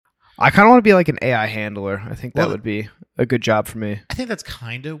I kind of want to be like an AI handler. I think that would be a good job for me. I think that's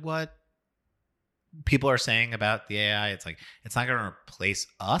kind of what people are saying about the AI. It's like, it's not going to replace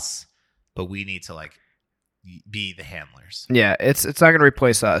us, but we need to like be the handlers. Yeah, it's not going to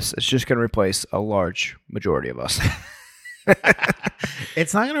replace us. It's just going to replace a large majority of us.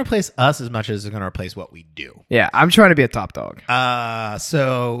 It's not going to replace us as much as it's going to replace what we do. Yeah, I'm trying to be a top dog.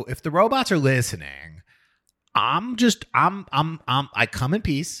 So if the robots are listening, I come in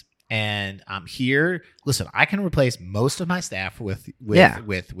peace and I'm here. Listen, I can replace most of my staff with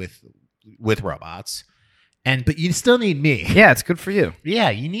robots, but you still need me. Yeah, it's good for you.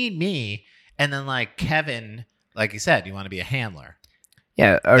 Yeah, you need me. And then like Kevin, like you said, you want to be a handler.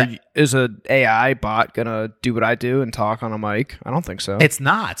 Yeah, is an AI bot gonna do what I do and talk on a mic? I don't think so. It's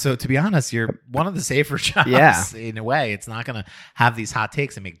not. So to be honest, you're one of the safer jobs in a way. It's not gonna have these hot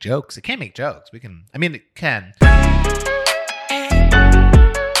takes and make jokes. It can't make jokes. It can.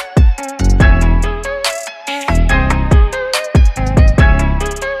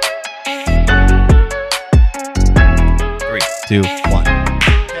 Three, two, one.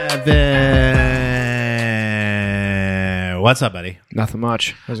 Kevin. What's up, buddy? Nothing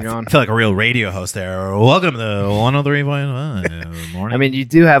much. How's it going? I feel like a real radio host there. Welcome to 103.1 morning. I mean, you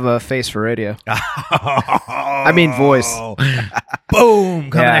do have a face for radio. I mean, voice. Boom.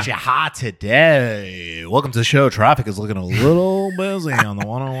 Coming at you hot today. Welcome to the show. Traffic is looking a little busy on the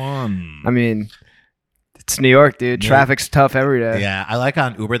 101. I mean, it's New York, dude. Traffic's tough every day. Yeah. I like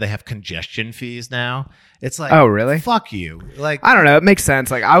on Uber, they have congestion fees now. It's like, oh, really? Fuck you. Like, I don't know. It makes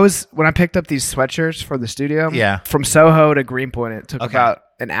sense. Like when I picked up these sweatshirts for the studio, from Soho to Greenpoint, it took about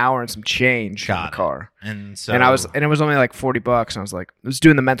an hour and some change in the car. And it was only like $40. And I was like, I was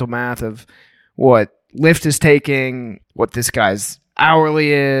doing the mental math of what Lyft is taking, what this guy's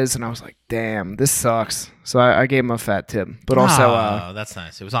hourly is, and I was like, damn, this sucks. So I gave him a fat tip. But also that's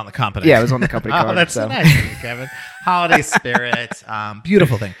nice. It was on the company. Yeah, it was on the company card. Oh, that's so nice of you, Kevin. Holiday spirit.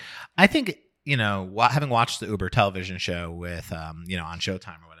 Beautiful thing. I think, having watched the Uber television show with, on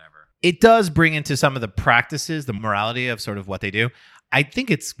Showtime or whatever, it does bring into some of the practices, the morality of sort of what they do. I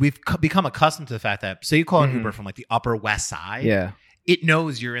think we've become accustomed to the fact that, so you call an Uber from like the Upper West Side. Yeah. It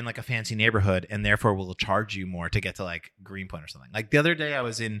knows you're in like a fancy neighborhood and therefore will charge you more to get to like Greenpoint or something. Like the other day I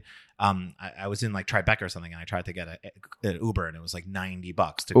was in like Tribeca or something and I tried to get an Uber and it was like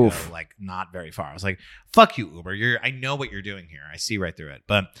 $90 to go like not very far. I was like, fuck you, Uber. I know what you're doing here. I see right through it.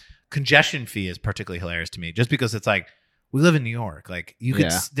 But congestion fee is particularly hilarious to me just because it's like, we live in New York. Like you could,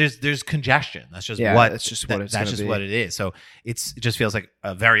 there's congestion. That's just what it is. So it just feels like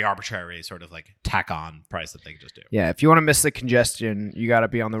a very arbitrary sort of like tack on price that they can just do. Yeah. If you want to miss the congestion, you got to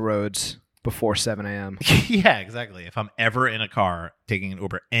be on the roads before 7 a.m. Yeah, exactly. If I'm ever in a car taking an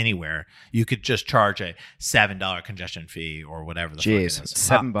Uber anywhere, you could just charge a $7 congestion fee or whatever the fuck it is.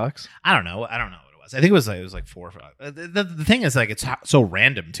 $7? I don't know what it was. I think it was like $4 or $5. The thing is, like, it's so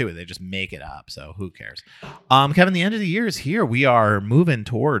random too. They just make it up. So who cares? Kevin, the end of the year is here. We are moving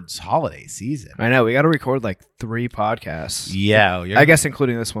towards holiday season. I know. We got to record like 3 podcasts. Yeah, I guess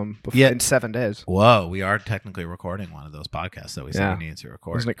including this one in 7 days. Whoa, we are technically recording one of those podcasts that we said we needed to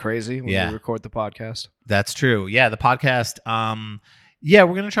record. Isn't it crazy when we record the podcast? That's true. Yeah, the podcast.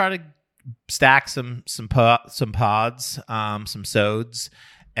 We're gonna try to stack some pods, some sods.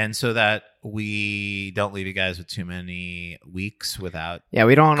 And so that we don't leave you guys with too many weeks without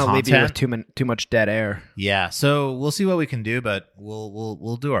we don't want to leave you with too much dead air. Yeah, so we'll see what we can do, but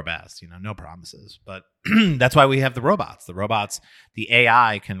we'll do our best. No promises, but that's why we have the robots. The robots, the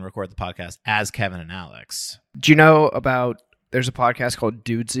AI can record the podcast as Kevin and Alex. Do you know about? There's a podcast called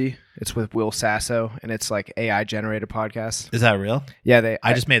Dudesy. It's with Will Sasso, and it's like AI generated podcast. Is that real? Yeah,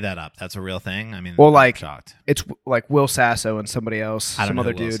 I just made that up. That's a real thing. I mean, I'm shocked. It's like Will Sasso and somebody else. I don't know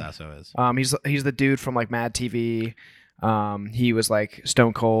other who Will dude. Sasso is. He's the dude from like Mad TV. He was like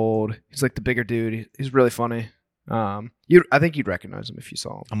Stone Cold. He's like the bigger dude. He's really funny. I think you'd recognize him if you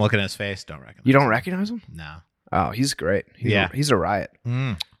saw him. I'm looking at his face. Don't recognize. You don't recognize him? No. Oh, he's great. He's a riot.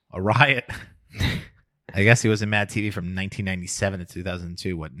 A riot. I guess he was in Mad TV from 1997 to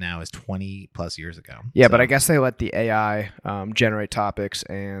 2002. What now is 20 plus years ago. Yeah, but I guess they let the AI generate topics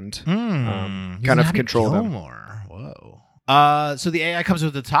and kind of control them. Whoa. So the AI comes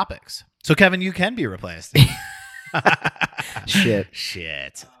with the topics. So Kevin, you can be replaced. Shit.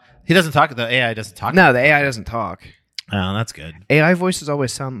 He doesn't talk. The AI doesn't talk. No, the AI doesn't talk. Oh, that's good. AI voices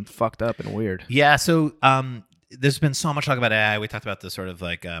always sound fucked up and weird. Yeah. So there's been so much talk about AI. We talked about the sort of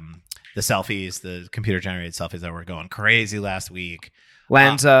like the selfies, the computer-generated selfies that were going crazy last week.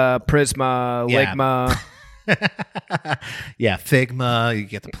 Lensa, Prisma, Ligma. Yeah, Figma. You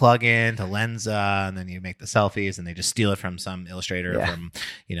get the plugin to Lensa, and then you make the selfies, and they just steal it from some illustrator from,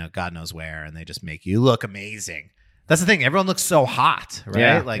 God knows where, and they just make you look amazing. That's the thing. Everyone looks so hot,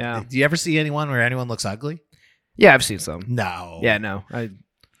 right? Do you ever see anyone where anyone looks ugly? Yeah, I've seen some. No. Yeah, no.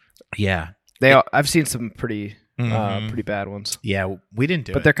 I've seen some pretty bad ones. Yeah, we didn't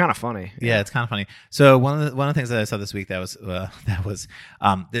do it, but they're kind of funny. Yeah, it's kind of funny. So one of the things that I saw this week that was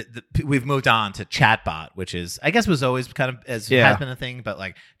we've moved on to chatbot, which is, I guess, was always kind of has been a thing, but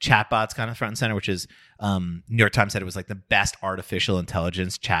like chatbot's kind of front and center, which is New York Times said it was like the best artificial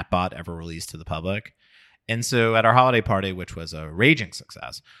intelligence chatbot ever released to the public. And so at our holiday party, which was a raging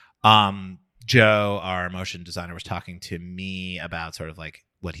success, Joe, our motion designer, was talking to me about sort of like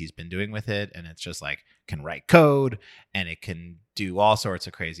what he's been doing with it, and it's just like can write code and it can do all sorts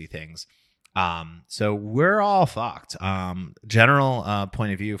of crazy things. So we're all fucked. General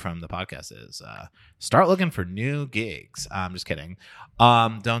point of view from the podcast is start looking for new gigs. I'm just kidding.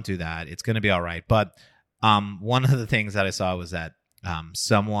 Don't do that. It's going to be all right. But one of the things that I saw was that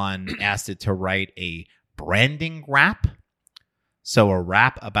someone asked it to write a branding rap. So a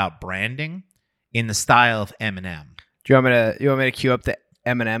rap about branding in the style of Eminem. Do you want me to cue up the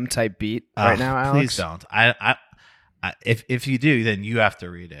Eminem type beat right now, Alex? Please don't. I if you do, then you have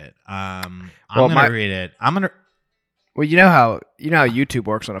to read it. I'm gonna read it. Well, you know how YouTube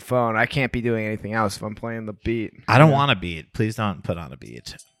works on a phone. I can't be doing anything else if I'm playing the beat. I don't want a beat. Please don't put on a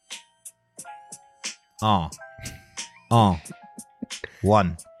beat.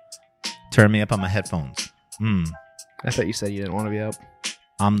 One. Turn me up on my headphones. I thought you said you didn't want to be up.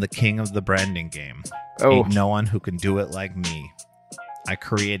 I'm the king of the branding game. Ain't no one who can do it like me. I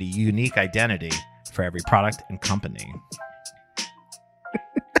create a unique identity for every product and company.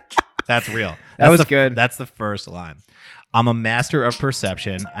 That's real. That was good. That's the first line. I'm a master of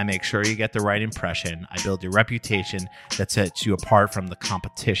perception. I make sure you get the right impression. I build your reputation that sets you apart from the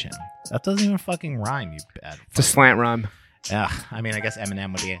competition. That doesn't even fucking rhyme, you bad. It's a slant rhyme. I mean, I guess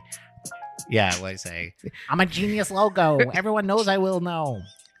Eminem would be... Yeah, what do I say? I'm a genius logo. Everyone knows I will know.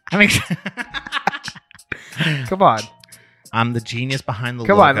 I mean... Come on. I'm the genius behind the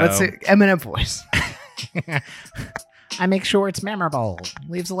logo. Come on, let's say Eminem voice. I make sure it's memorable.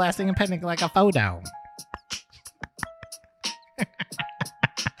 Leaves a lasting imprint like a photo.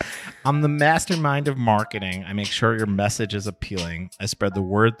 I'm the mastermind of marketing. I make sure your message is appealing. I spread the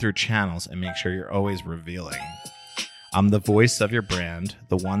word through channels and make sure you're always revealing. I'm the voice of your brand,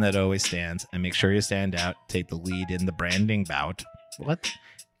 the one that always stands. I make sure you stand out, take the lead in the branding bout. What?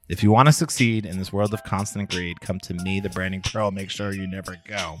 If you want to succeed in this world of constant greed, come to me, the branding pro. Make sure you never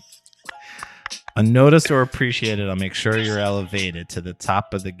go. Unnoticed or appreciated, I'll make sure you're elevated to the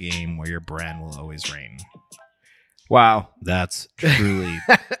top of the game where your brand will always reign. Wow. That's truly...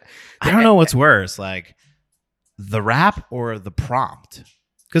 I don't know what's worse, like the rap or the prompt.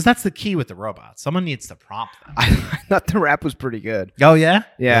 Because that's the key with the robots. Someone needs to prompt them. I thought the rap was pretty good. Oh, yeah?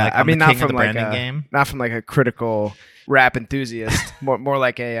 Yeah. Like, I mean, not from like a critical rap enthusiast. more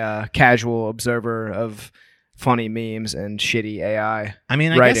like a casual observer of funny memes and shitty AI. I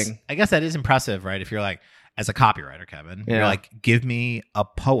mean, writing. I guess that is impressive, right? If you're like, as a copywriter, Kevin, you're like, give me a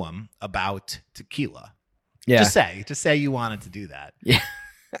poem about tequila. Yeah. Just say you wanted to do that. Yeah.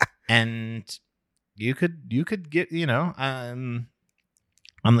 And you could get,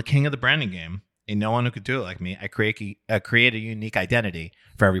 I'm the king of the branding game. Ain't no one who could do it like me. I create a unique identity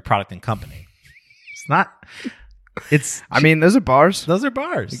for every product and company. I mean, those are bars. Those are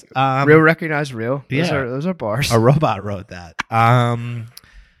bars. Real recognized real. Those are bars. A robot wrote that.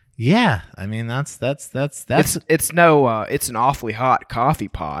 Yeah. I mean, that's it's an awfully hot coffee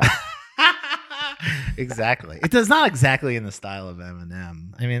pot. Exactly. It does not exactly in the style of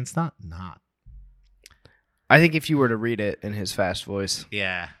Eminem. I mean, it's not. I think if you were to read it in his fast voice.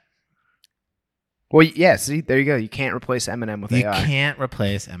 Yeah. Well, yeah, see, there you go. You can't replace Eminem with AI. You can't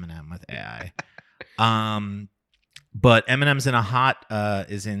replace Eminem with AI. But Eminem's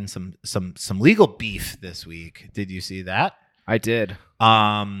is in some legal beef this week. Did you see that? I did.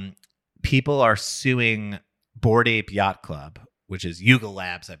 People are suing Bored Ape Yacht Club, which is Yuga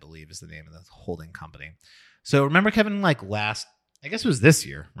Labs, I believe, is the name of the holding company. So remember, Kevin, like I guess it was this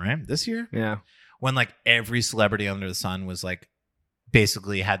year, right? This year? Yeah. When like every celebrity under the sun was like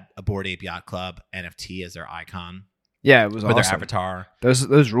basically had a Bored Ape Yacht Club NFT as their icon. Yeah, it was awesome. Their avatar.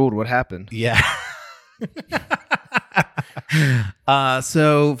 Those ruled. What happened? Yeah.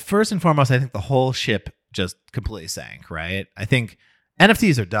 So first and foremost, I think the whole ship just completely sank, right? I think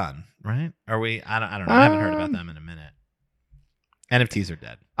NFTs are done, right? Are we? I don't know. I haven't heard about them in a minute. NFTs are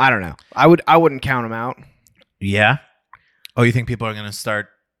dead. I don't know. I wouldn't count them out. Yeah. Oh, you think people are going to start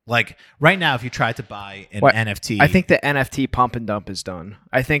Like right now, if you try to buy an NFT, I think the NFT pump and dump is done.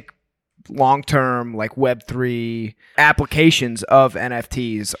 I think long-term like Web3 applications of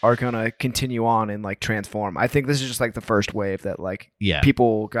NFTs are going to continue on and like transform. I think this is just like the first wave that like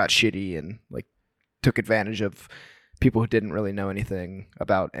people got shitty and like took advantage of people who didn't really know anything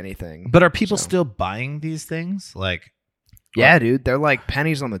about anything. But are people still buying these things? Like, yeah, dude, they're like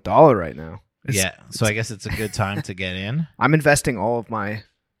pennies on the dollar right now. So I guess it's a good time to get in. I'm investing all of my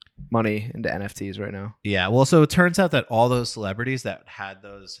money into NFTs right now. Yeah, well, so it turns out that all those celebrities that had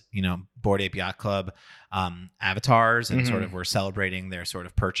those, Bored Ape Yacht Club avatars and sort of were celebrating their sort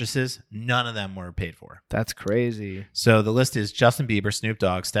of purchases, none of them were paid for. That's crazy. So the list is Justin Bieber, Snoop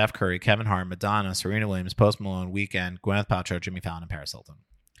Dogg, Steph Curry, Kevin Hart, Madonna, Serena Williams, Post Malone, Weeknd, Gwyneth Paltrow, Jimmy Fallon, and Paris Hilton.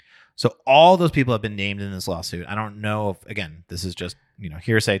 So all those people have been named in this lawsuit. I don't know if, again, this is just,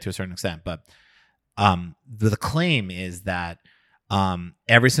 hearsay to a certain extent, but the claim is that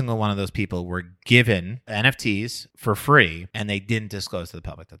every single one of those people were given NFTs for free, and they didn't disclose to the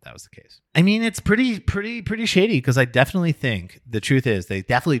public that was the case. I mean, it's pretty shady, because I definitely think the truth is they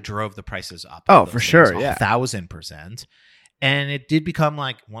definitely drove the prices up. Oh, for sure, yeah, 1,000%. And it did become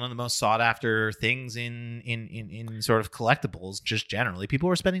like one of the most sought after things in sort of collectibles, just generally. People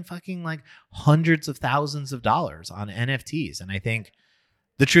were spending fucking like hundreds of thousands of dollars on NFTs, and I think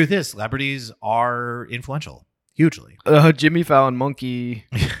the truth is celebrities are influential. Hugely. Jimmy Fallon monkey.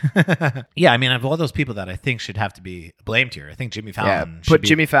 Yeah, I mean, of all those people that I think should have to be blamed here, I think Jimmy Fallon put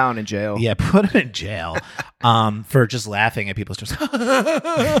Jimmy Fallon in jail. Yeah, put him in jail for just laughing at people's jokes.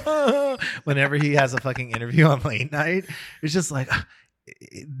 Whenever he has a fucking interview on late night, it's just like,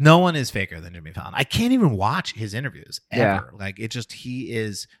 no one is faker than Jimmy Fallon. I can't even watch his interviews ever. Yeah. Like, he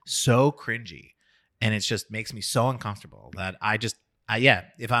is so cringy, and it just makes me so uncomfortable that I just,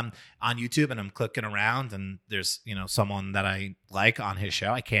 if I'm on YouTube and I'm clicking around and there's, someone that I like on his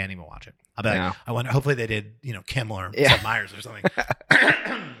show, I can't even watch it. I'll be like, I wonder, hopefully they did, Kimmel or Seth Meyers or something.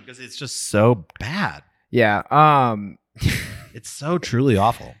 Because it's just so bad. Yeah. It's so truly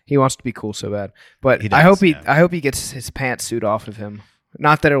awful. He wants to be cool so bad. But I hope he gets his pantsuit off of him.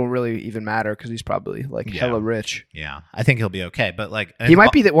 Not that it will really even matter, because he's probably hella rich. Yeah. I think he'll be okay. But he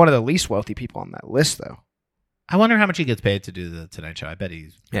might be one of the least wealthy people on that list, though. I wonder how much he gets paid to do the Tonight Show. I bet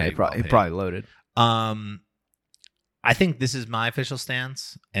he's he probably loaded. I think this is my official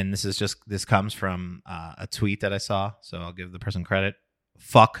stance, and this comes from a tweet that I saw, so I'll give the person credit.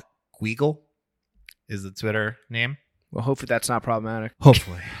 Fuck Guigle is the Twitter name. Well, hopefully that's not problematic.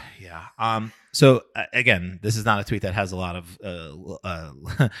 Hopefully, yeah. So again, this is not a tweet that has a lot of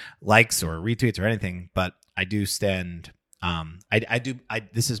likes or retweets or anything, but I do stand.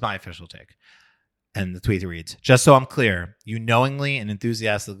 This is my official take. And the tweet reads, "Just so I'm clear, you knowingly and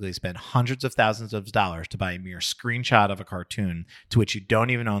enthusiastically spent hundreds of thousands of dollars to buy a mere screenshot of a cartoon to which you don't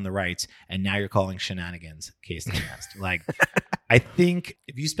even own the rights, and now you're calling shenanigans case dismissed." Like, I think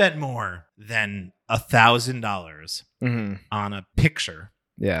if you spent more than $1,000 on a picture,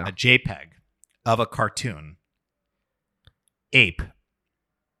 a JPEG of a cartoon, ape,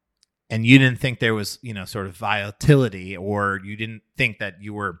 and you didn't think there was, sort of volatility, or you didn't think that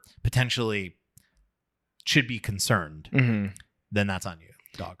you were potentially should be concerned, then that's on you,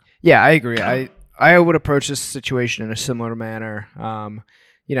 dog. Yeah, I agree. I would approach this situation in a similar manner.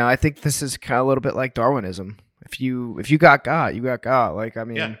 I think this is kind of a little bit like Darwinism. If you got God, you got God. Like, I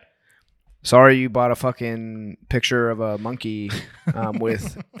mean, sorry you bought a fucking picture of a monkey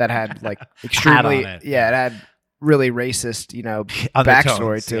that had like extremely it had really racist,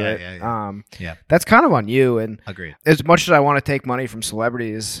 backstory to it. That's kind of on you. And agreed. As much as I want to take money from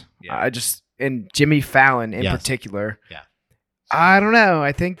celebrities, and Jimmy Fallon in particular. Yeah. I don't know.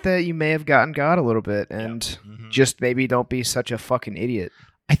 I think that you may have gotten God a little bit, and just maybe don't be such a fucking idiot.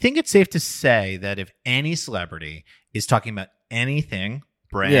 I think it's safe to say that if any celebrity is talking about anything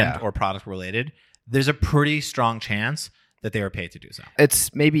brand or product related, there's a pretty strong chance that they were paid to do so.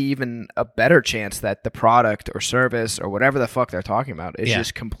 It's maybe even a better chance that the product or service or whatever the fuck they're talking about is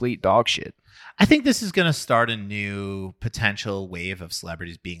just complete dog shit. I think this is going to start a new potential wave of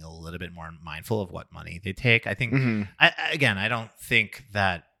celebrities being a little bit more mindful of what money they take. I think, I don't think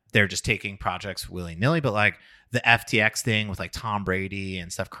that they're just taking projects willy-nilly, but like the FTX thing with like Tom Brady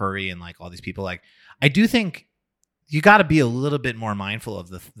and Steph Curry and like all these people, like I do think you got to be a little bit more mindful of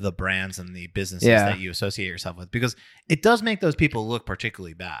the brands and the businesses that you associate yourself with, because it does make those people look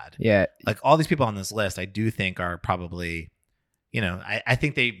particularly bad. Yeah. Like all these people on this list, I do think are probably, I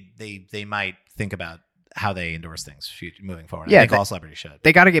think they might think about how they endorse things moving forward. Yeah, I think all celebrities should.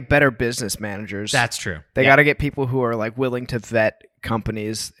 They got to get better business managers. That's true. They got to get people who are like willing to vet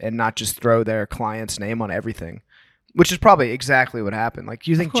companies and not just throw their client's name on everything. Which is probably exactly what happened. Like,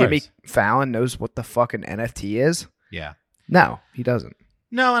 you think Jimmy Fallon knows what the fuck an NFT is? Yeah. No, he doesn't.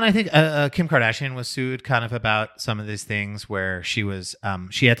 No, and I think Kim Kardashian was sued kind of about some of these things where she was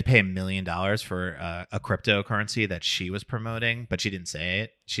she had to pay $1 million for a cryptocurrency that she was promoting, but she didn't say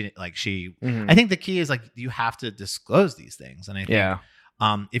it. I think the key is like you have to disclose these things, and I think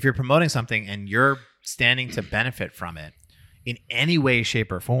if you're promoting something and you're standing to benefit from it in any way,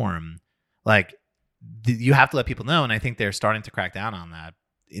 shape, or form, like you have to let people know. And I think they're starting to crack down on that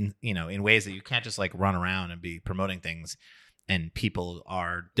in ways that you can't just like run around and be promoting things. And people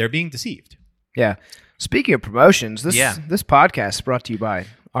they're being deceived. Yeah. Speaking of promotions, this podcast is brought to you by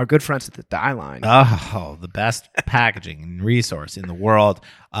our good friends at the Die Line. Oh, the best packaging and resource in the world.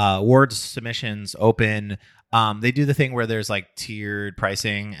 Word submissions open. They do the thing where there's like tiered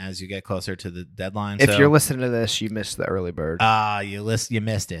pricing as you get closer to the deadline. If you're listening to this, you missed the early bird. You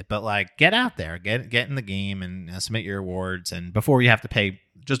missed it. But like, get out there, get in the game, and submit your awards. And before you have to pay,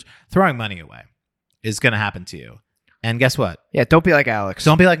 just throwing money away is going to happen to you. And guess what? Yeah, don't be like Alex.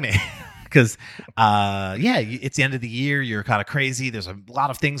 Don't be like me. Because, it's the end of the year. You're kind of crazy. There's a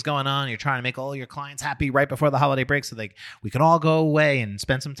lot of things going on. You're trying to make all your clients happy right before the holiday break so we can all go away and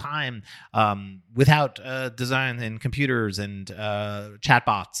spend some time without design and computers and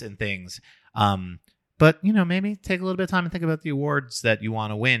chatbots and things. But, maybe take a little bit of time and think about the awards that you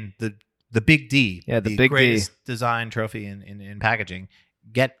want to win. The big D. Yeah, the big greatest design trophy in packaging.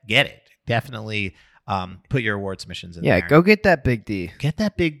 Get it. Definitely. Put your award submissions in there. Yeah, go get that big D. Get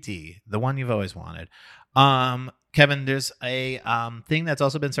that big D, the one you've always wanted. Kevin, there's a thing that's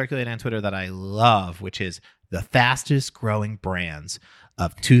also been circulating on Twitter that I love, which is the fastest growing brands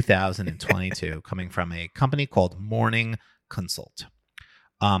of 2022 coming from a company called Morning Consult.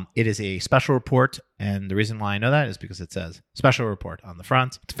 It is a special report, and the reason why I know that is because it says special report on the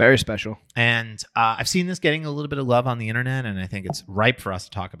front. It's very special. And I've seen this getting a little bit of love on the internet, and I think it's ripe for us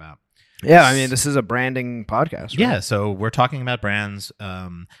to talk about. Yeah, I mean, this is a branding podcast, right? Yeah, so we're talking about brands,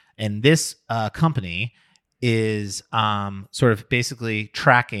 and this company is sort of basically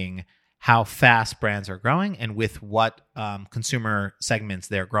tracking how fast brands are growing and with what consumer segments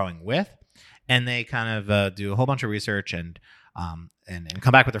they're growing with. And they kind of do a whole bunch of research and come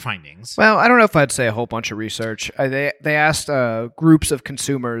back with their findings. Well, I don't know if I'd say a whole bunch of research. They asked groups of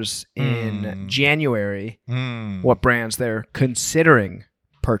consumers in January what brands they're considering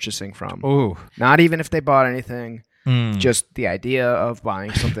purchasing from. Ooh. Not even if they bought anything, just the idea of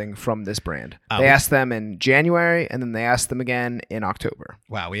buying something from this brand. They asked them in January, and then they asked them again in October.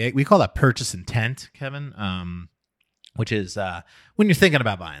 Wow, we call that purchase intent, Kevin, which is when you're thinking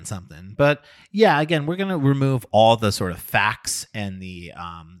about buying something. But yeah, again, we're going to remove all the sort of facts and the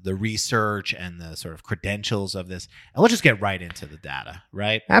research and the sort of credentials of this, and we'll just get right into the data,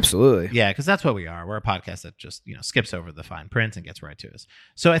 right? Absolutely. Yeah, because that's what we are. We're a podcast that just skips over the fine print and gets right to us.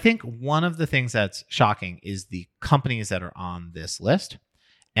 So I think one of the things that's shocking is the companies that are on this list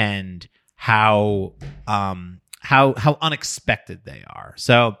and how unexpected they are.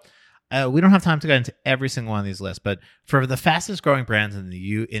 So. We don't have time to get into every single one of these lists, but for the fastest growing brands in the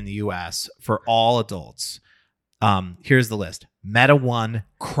U.S. for all adults, here's the list: Meta 1,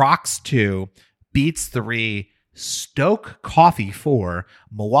 Crocs 2, Beats 3, Stoke Coffee 4,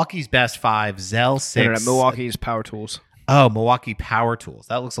 Milwaukee's Best 5, Zell 6. Milwaukee's Power Tools. Oh, Milwaukee Power Tools.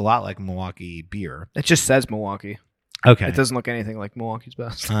 That looks a lot like Milwaukee beer. It just says Milwaukee. Okay. It doesn't look anything like Milwaukee's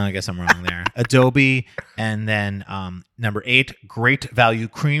Best. I guess I'm wrong there. Adobe. And then number 8, Great Value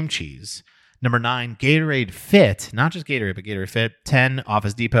Cream Cheese. Number 9, Gatorade Fit. Not just Gatorade, but Gatorade Fit. 10,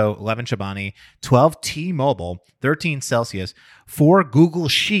 Office Depot. 11, Chobani. 12, T-Mobile. 13, Celsius. 4, Google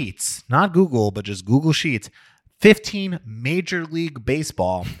Sheets. Not Google, but just Google Sheets. 15, Major League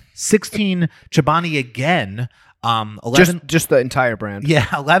Baseball. 16, Chobani again. 11 just the entire brand. Yeah,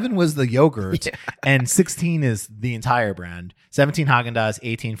 11 was the yogurt, and 16 is the entire brand. 17 Haagen-Dazs,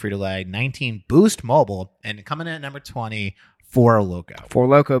 18 Frito-Lay, 19 Boost Mobile, and coming in at number 20, Four Loko. Four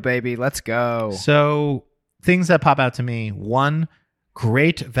Loko, baby, let's go. So things that pop out to me: 1,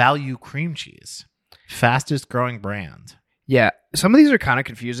 Great Value Cream Cheese, fastest growing brand. Yeah, some of these are kind of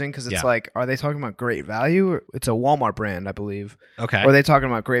confusing because it's like, are they talking about Great Value? It's a Walmart brand, I believe. Okay. Or are they talking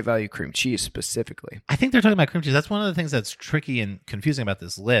about Great Value cream cheese specifically? I think they're talking about cream cheese. That's one of the things that's tricky and confusing about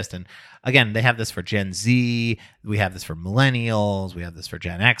this list. And again, they have this for Gen Z. We have this for millennials. We have this for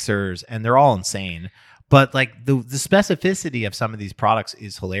Gen Xers. And they're all insane. But like the specificity of some of these products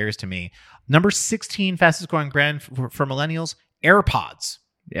is hilarious to me. Number 16 fastest growing brand for millennials, AirPods.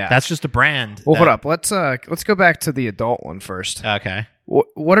 Yeah, that's just a brand. Well, hold up. Let's go back to the adult one first. Okay.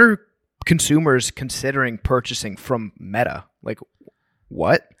 What are consumers considering purchasing from Meta? Like,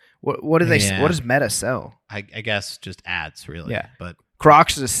 what? What do they? What does Meta sell? I guess just ads, really. Yeah, but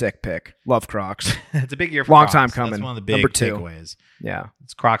Crocs is a sick pick. Love Crocs. It's a big year for Long Crocs. time coming. That's one of the big Number 2. takeaways. Yeah.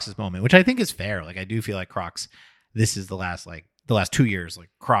 It's Crocs' moment, which I think is fair. Like, I do feel like Crocs, this is the last 2 years, like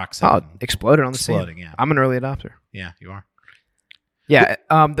Crocs have exploded on the scene. Yeah. I'm an early adopter. Yeah, you are. Yeah.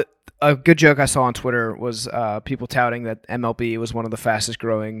 A good joke I saw on Twitter was people touting that MLB was one of the fastest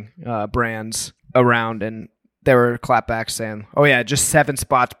growing brands around, and there were clapbacks saying, "Oh yeah, just 7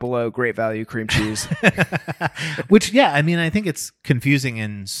 spots below Great Value cream cheese." Which, yeah, I mean, I think it's confusing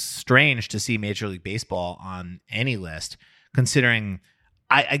and strange to see Major League Baseball on any list, considering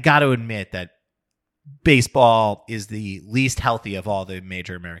I got to admit that baseball is the least healthy of all the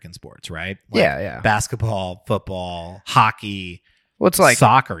major American sports, right? Like yeah. Basketball, football, hockey. Well, it's like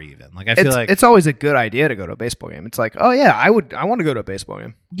soccer, even. Like, I feel like it's always a good idea to go to a baseball game. It's like, oh yeah, I want to go to a baseball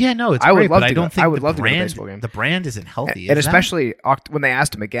game. Yeah, no, it's great, but I don't think I would love to go to a baseball game. The brand isn't healthy, and especially when they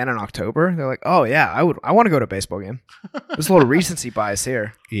asked him again in October, they're like, oh yeah, I want to go to a baseball game. There's a little recency bias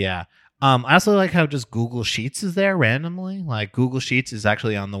here. Yeah. I also like how just Google Sheets is there randomly. Like, Google Sheets is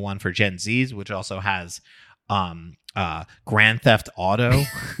actually on the one for Gen Zs, which also has Grand Theft Auto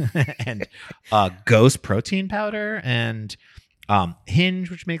and Ghost protein powder and Hinge,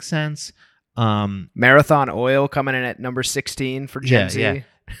 which makes sense. Marathon Oil coming in at number 16 for Gen Z. Yeah.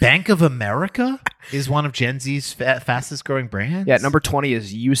 Bank of America is one of Gen Z's fastest growing brands. Yeah, number 20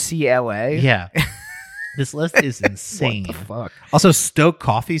 is UCLA. Yeah. This list is insane. What the fuck? Also, Stoke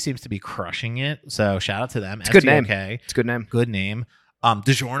Coffee seems to be crushing it. So shout out to them. It's a good name. It's a good name. Good name.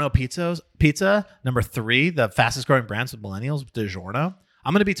 DiGiorno Pizza, number 3, the fastest growing brands with millennials, DiGiorno.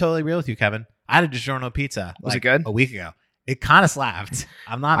 I'm going to be totally real with you, Kevin. I had a DiGiorno pizza. Was it good? A week ago. It kind of slapped.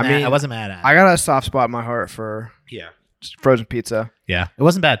 I'm not mad. I wasn't mad at it. I got a soft spot in my heart for frozen pizza. Yeah, it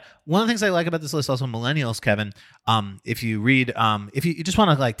wasn't bad. One of the things I like about this list, also millennials, Kevin, if you read, if you just want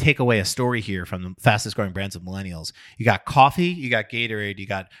to like take away a story here from the fastest growing brands of millennials, you got coffee, you got Gatorade, you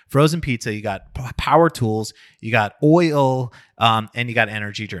got frozen pizza, you got power tools, you got oil, and you got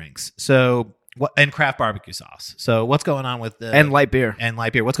energy drinks. So and craft barbecue sauce. So what's going on with and light beer?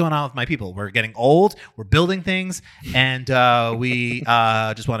 What's going on with my people? We're getting old. We're building things, and we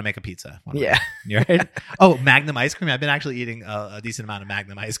just want to make a pizza. Yeah, right. Oh, Magnum ice cream. I've been actually eating a decent amount of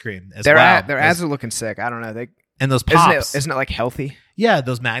Magnum ice cream as well. Their ads are looking sick. I don't know. And those pops, isn't it like healthy? Yeah,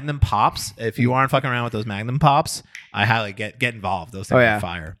 those Magnum pops. If you aren't fucking around with those Magnum pops, I highly get involved. Those things are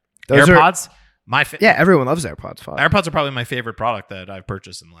fire. Those AirPods. Everyone loves AirPods. AirPods are probably my favorite product that I've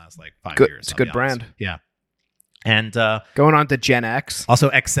purchased in the last 5 years. It's a good brand. Yeah. And going on to Gen X. Also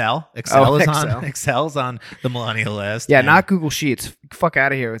Excel. Excel's on the millennial list. Yeah, not Google Sheets. Fuck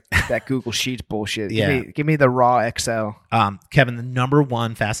out of here with that Google Sheets bullshit. Give me the raw Excel. Kevin, the number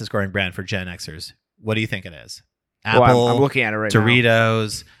 1 fastest growing brand for Gen Xers. What do you think it is? Apple. Well, I'm looking at it right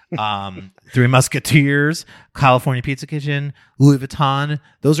Doritos, Three Musketeers, California Pizza Kitchen, Louis Vuitton.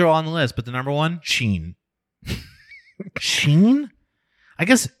 Those are all on the list. But the number 1, Shein. Shein? I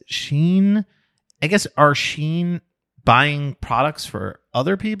guess are Shein buying products for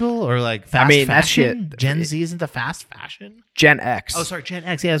other people or like fast fashion? That shit. Gen Z isn't the fast fashion? Gen X. Oh, sorry, Gen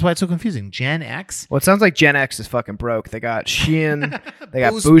X. Yeah, that's why it's so confusing. Gen X? Well, it sounds like Gen X is fucking broke. They got Shein, they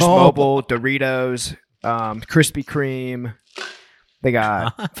got Boost Mobile, Doritos, Krispy Kreme. They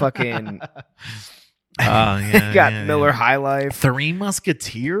got fucking... got Miller High Life. Three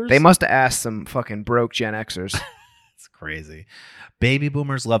Musketeers? They must have asked some fucking broke Gen Xers. It's crazy. Baby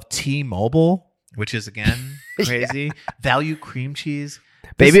boomers love T-Mobile, which is again crazy. Value cream cheese.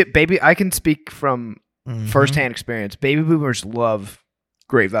 Baby, I can speak from firsthand experience. Baby boomers love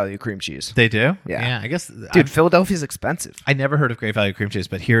Great Value cream cheese. They do? Yeah. I guess. Dude, Philadelphia's expensive. I never heard of Great Value cream cheese,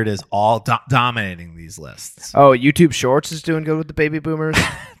 but here it is all dominating these lists. Oh, YouTube Shorts is doing good with the baby boomers?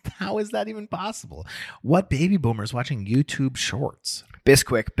 How is that even possible? What baby boomers watching YouTube Shorts?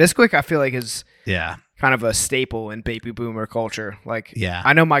 Bisquick. Bisquick, I feel like is kind of a staple in baby boomer culture. Like,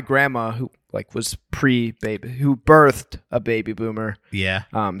 I know my grandma who was pre-baby, who birthed a baby boomer. Yeah.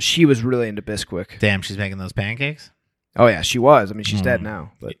 She was really into Bisquick. Damn, she's making those pancakes? Oh yeah, she was. I mean, she's dead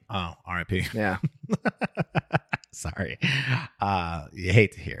now. But R.I.P. Yeah. Sorry. You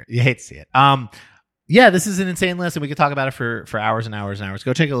hate to see it. Yeah, this is an insane list, and we could talk about it for hours and hours and hours.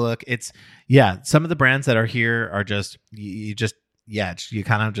 Go take a look. It's some of the brands that are here are just you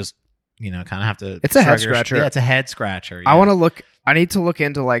kind of just kind of have to. It's a head scratcher. Yeah, it's a head scratcher. Yeah. I need to look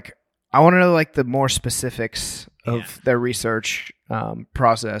into I want to know the more specifics of their research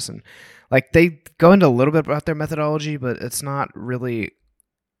process, and they go into a little bit about their methodology, but it's not really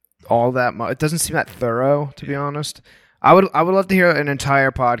all that much. It doesn't seem that thorough, to be honest. I would love to hear an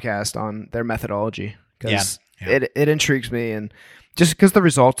entire podcast on their methodology because it intrigues me, and Just because the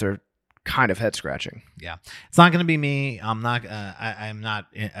results are kind of head scratching. Yeah, it's not going to be me. I'm not. I'm not.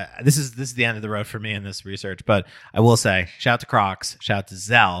 This is the end of the road for me in this research. But I will say, shout out to Crocs, shout out to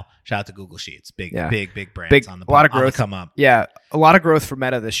Zelle, shout out to Google Sheets. Big brands on the a lot of growth come up. Yeah, a lot of growth for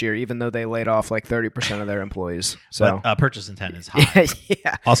Meta this year, even though they laid off like 30% of their employees. So but, purchase intent is high.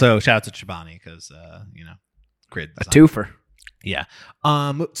 Yeah. Also, shout out to Chobani because great design. A twofer. Yeah.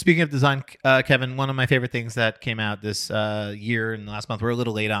 Speaking of design, Kevin, one of my favorite things that came out this year and last month, we're a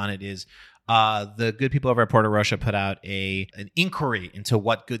little late on it, is the good people over at Porter Rocha put out an inquiry into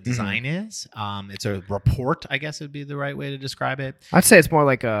what good design is. It's a report, I guess would be the right way to describe it. I'd say it's more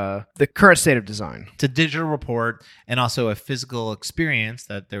like the current state of design. It's a digital report and also a physical experience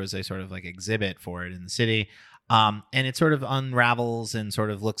that there was a sort of like exhibit for it in the city. And it sort of unravels and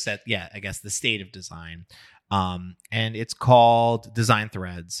sort of looks at, I guess, the state of design. And it's called Design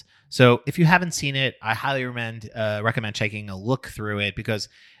Threads. So if you haven't seen it, I highly recommend taking a look through it because,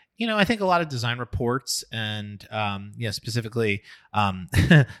 I think a lot of design reports and, specifically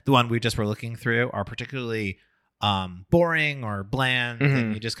the one we just were looking through are particularly boring or bland. Mm-hmm.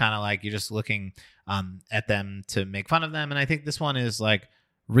 And you just kind of you're just looking at them to make fun of them. And I think this one is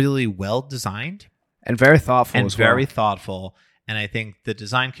really well designed. And very thoughtful as well. Very thoughtful. And I think the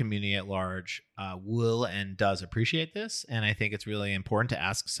design community at large will and does appreciate this. And I think it's really important to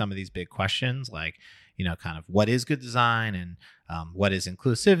ask some of these big questions kind of what is good design and what does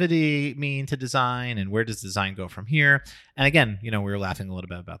inclusivity mean to design and where does design go from here? And again, we were laughing a little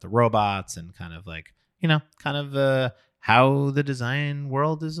bit about the robots and kind of how the design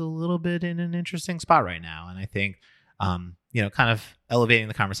world is a little bit in an interesting spot right now. And I think kind of elevating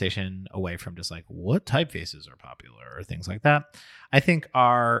the conversation away from just what typefaces are popular or things like that, I think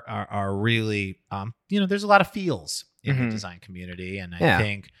are really, there's a lot of feels in the design community. And I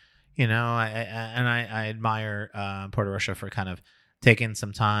think, I admire Porter Rocha for kind of taking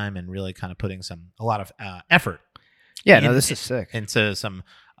some time and really kind of putting a lot of effort. Yeah, this is sick. Into some,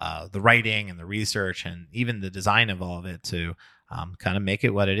 the writing and the research and even the design of all of it to kind of make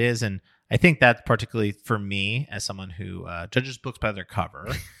it what it is. And I think that particularly for me, as someone who judges books by their cover,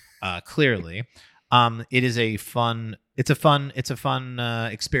 clearly, it is a fun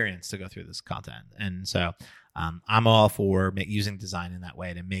experience to go through this content. And so I'm all for using design in that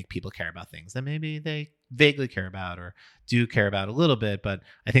way to make people care about things that maybe they vaguely care about or do care about a little bit. But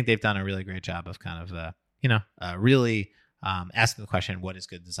I think they've done a really great job of kind of, really asking the question, what is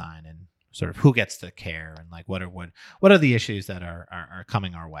good design and sort of who gets to care and what are the issues that are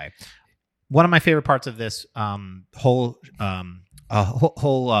coming our way. One of my favorite parts of this whole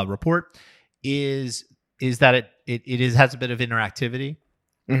report is that it has a bit of interactivity,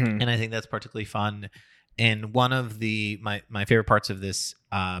 and I think that's particularly fun. And one of my favorite parts of this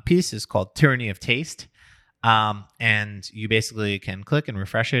piece is called Tyranny of Taste, and you basically can click and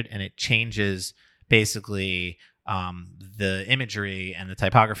refresh it, and it changes basically the imagery and the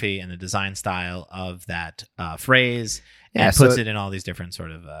typography and the design style of that phrase. Yeah, and puts it in all these different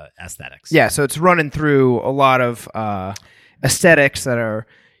sort of aesthetics. Yeah, so it's running through a lot of aesthetics that are,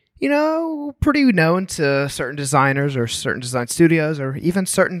 pretty known to certain designers or certain design studios or even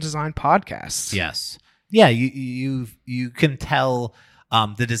certain design podcasts. Yes. Yeah, you can tell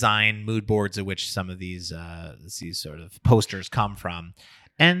the design mood boards at which some of these sort of posters come from.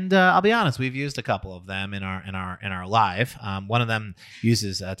 And I'll be honest, we've used a couple of them in our live. One of them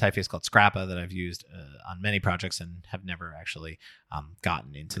uses a typeface called Scrappa that I've used on many projects and have never actually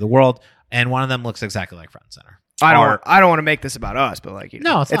gotten into the world. And one of them looks exactly like Front and Center. I don't want to make this about us, but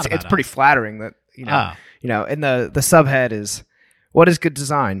no, it's pretty flattering that and the subhead is what is good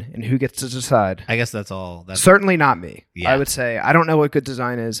design and who gets to decide. I guess that's all. Certainly not me. Yeah. I would say I don't know what good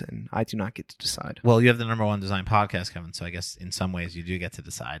design is, and I do not get to decide. Well, you have the #1 design podcast, Kevin, so I guess in some ways you do get to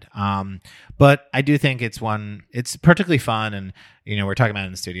decide. But I do think it's particularly fun, and we're talking about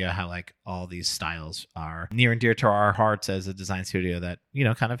in the studio how all these styles are near and dear to our hearts as a design studio that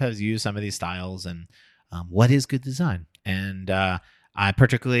kind of has used some of these styles and what is good design. And I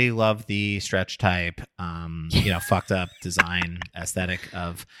particularly love the stretch type, fucked up design aesthetic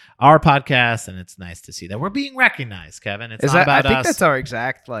of our podcast, and it's nice to see that we're being recognized, Kevin. It's not about us. I think that's our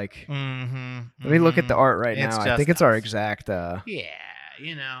exact Let me look at the art right now. I think it's our exact. It's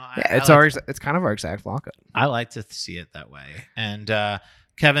kind of our exact lockup. I like to see it that way. And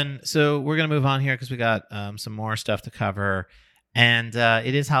Kevin, so we're gonna move on here because we got some more stuff to cover. And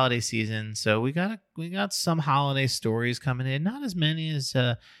it is holiday season, so we got some holiday stories coming in. Not as many as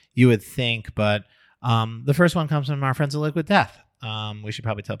you would think, but the first one comes from our friends at Liquid Death. we should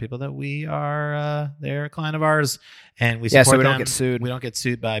probably tell people that we are they're a client of ours, and we support so we them. don't get sued. We don't get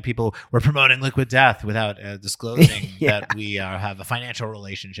sued by people. We're promoting Liquid Death without disclosing that we have a financial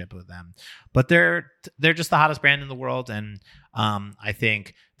relationship with them. But they're just the hottest brand in the world, and I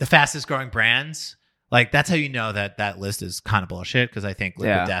think the fastest growing brands. Like, that's how you know that list is kind of bullshit, because I think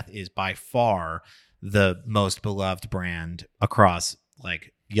Liquid Death is by far the most beloved brand across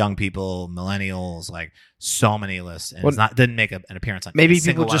like young people, millennials, like so many lists, and didn't make an appearance on maybe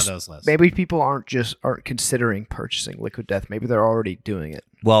people just one of those lists. Maybe people aren't considering purchasing Liquid Death. Maybe they're already doing it.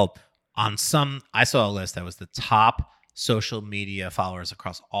 Well, I saw a list that was the top social media followers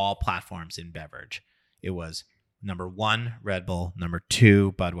across all platforms in beverage. It was number 1, Red Bull. Number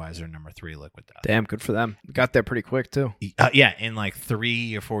 2, Budweiser. Number 3, Liquid Death. Damn, good for them. Got there pretty quick, too. Yeah, in like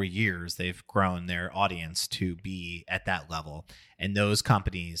 3 or 4 years, they've grown their audience to be at that level. And those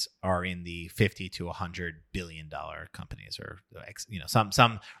companies are in the $50 to $100 billion companies, or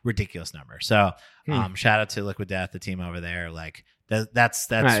some ridiculous number. So shout out to Liquid Death, the team over there. Like, that's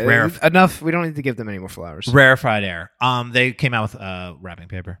right, rare enough. We don't need to give them any more flowers. Rarefied air. They came out with wrapping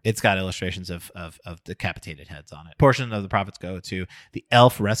paper. It's got illustrations of decapitated heads on it. Portion of the profits go to the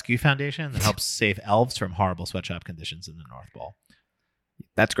Elf Rescue Foundation that helps save elves from horrible sweatshop conditions in the North Pole.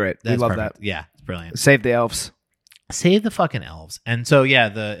 That's great. We love perfect. that. Yeah, it's brilliant. Save the elves. Save the fucking elves. And so,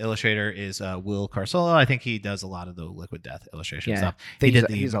 the illustrator is Will Carsola. I think he does a lot of the Liquid Death illustration stuff.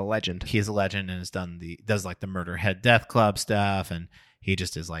 He's a legend. He's a legend, and does like the Murder Head Death Club stuff, and he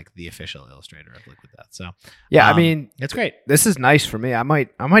just is like the official illustrator of Liquid Death. So I mean, it's great. This is nice for me. I might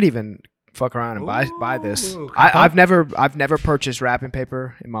even fuck around and buy this. I've never purchased wrapping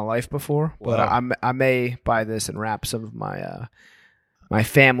paper in my life before, but I may buy this and wrap some of my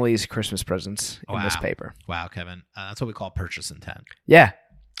family's Christmas presents in this paper. Wow, Kevin. That's what we call purchase intent. Yeah.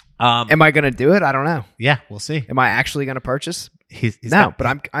 Am I going to do it? I don't know. Yeah, we'll see. Am I actually going to purchase?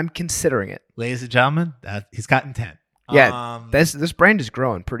 But I'm considering it. Ladies and gentlemen, he's got intent. Yeah, this brand is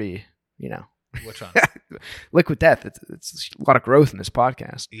growing pretty, Which one? Liquid Death. It's a lot of growth in this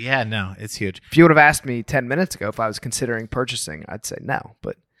podcast. Yeah, no, it's huge. If you would have asked me 10 minutes ago if I was considering purchasing, I'd say no.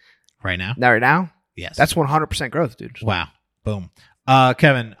 But right now? Right now? Yes. That's 100% growth, dude. Wow. Boom.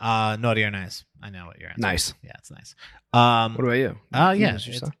 Kevin, naughty or nice? I know what your answer nice. Is. Yeah, it's nice. What about you? Yeah,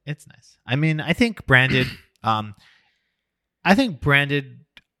 it's nice. I mean, I think branded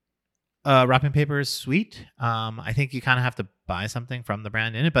wrapping paper is sweet. I think you kind of have to buy something from the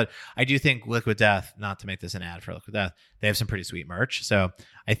brand in it, but I do think Liquid Death, not to make this an ad for Liquid Death, they have some pretty sweet merch. So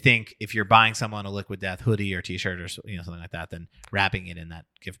I think if you're buying someone a Liquid Death hoodie or t-shirt or something like that, then wrapping it in that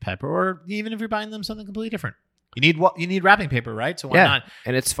gift paper, or even if you're buying them something completely different. You need wrapping paper, right? So why not?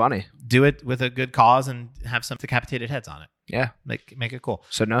 And it's funny. Do it with a good cause and have some decapitated heads on it. Yeah. Make it cool.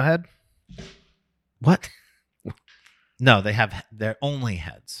 So no head? What? No, they have their only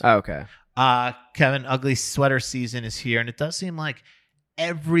heads. Oh, okay. Kevin, ugly sweater season is here, and it does seem like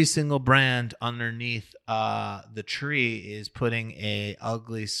every single brand underneath the tree is putting a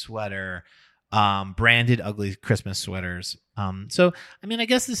ugly sweater, branded ugly Christmas sweaters. So I mean, I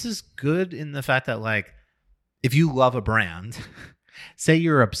guess this is good in the fact that, like, if you love a brand, say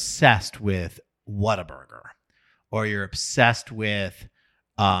you're obsessed with Whataburger, or you're obsessed with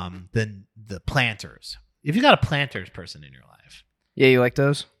the Planters. If you got a Planters person in your life, yeah, you like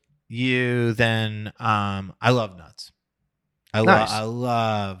those. I love nuts. I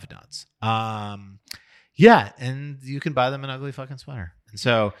love nuts. Yeah, and you can buy them an ugly fucking sweater. And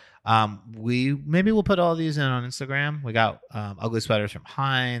so we'll put all these in on Instagram. We got ugly sweaters from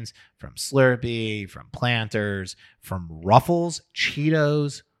Heinz, from Slurpee, from Planters, from Ruffles,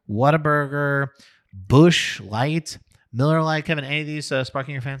 Cheetos, Whataburger, Busch Light, Miller Lite. Kevin, any of these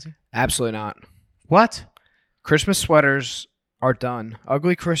sparking your fancy? Absolutely not. What? Christmas sweaters are done.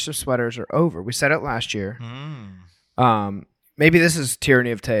 Ugly Christmas sweaters are over. We said it last year. Maybe this is tyranny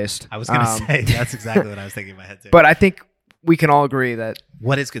of taste. I was going to say, that's exactly what I was thinking in my head too. But I think we can all agree that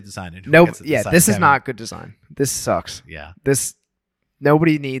what is good design? This is not good design. This sucks. Yeah.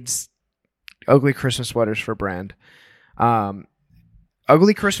 Nobody needs ugly Christmas sweaters for a brand.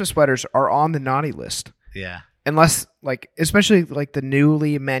 Ugly Christmas sweaters are on the naughty list. Yeah. Unless, especially the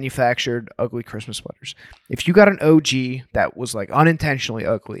newly manufactured ugly Christmas sweaters. If you got an OG that was unintentionally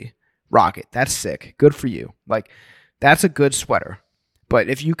ugly, rock it. That's sick. Good for you. That's a good sweater. But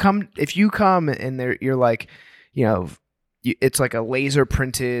if you come and you're it's like a laser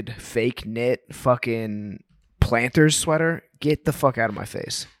printed fake knit fucking Planters sweater, get the fuck out of my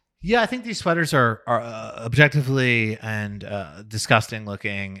face. Yeah, I think these sweaters are objectively and disgusting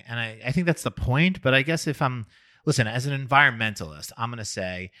looking, and I think that's the point. But I guess as an environmentalist, I'm going to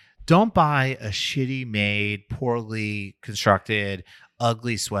say don't buy a shitty made, poorly constructed,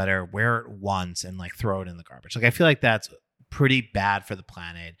 ugly sweater, wear it once and like throw it in the garbage. Like I feel like that's pretty bad for the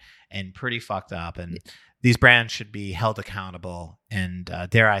planet and pretty fucked up. And these brands should be held accountable. And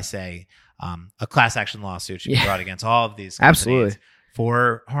dare I say, a class action lawsuit should be brought against all of these companies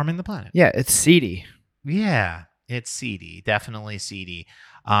for harming the planet. Yeah, it's seedy. Yeah, it's seedy. Definitely seedy.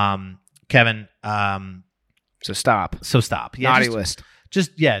 Kevin. So stop. Yeah, Naughty list.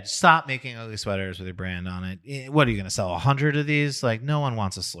 Just stop making ugly sweaters with your brand on it. What are you going to sell 100 of these? Like, no one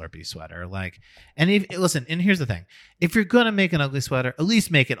wants a Slurpee sweater. Like, and listen, and here's the thing: if you're going to make an ugly sweater, at least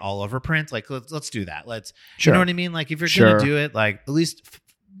make it all over print. Like, let's do that. You know what I mean? Like, if you're going to do it, like, at least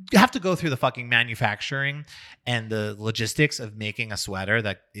you have to go through the fucking manufacturing and the logistics of making a sweater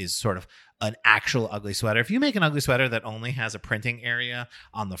that is sort of an actual ugly sweater. If you make an ugly sweater that only has a printing area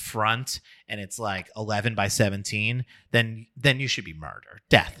on the front and it's like 11 by 17, then you should be murdered.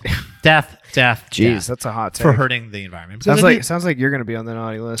 Death. Jeez, that's a hot take. For hurting the environment. Sounds like you're going to be on the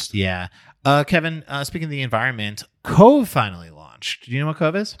naughty list. Yeah. Kevin, speaking of the environment, Cove finally launched. Do you know what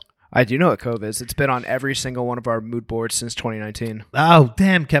Cove is? I do know what Cove is. It's been on every single one of our mood boards since 2019. Oh,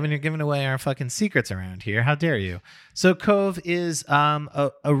 damn, Kevin, you're giving away our fucking secrets around here. How dare you? So Cove is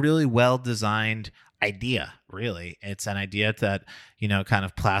a really well-designed idea, really. It's an idea that, kind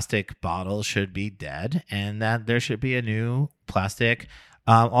of plastic bottles should be dead and that there should be a new plastic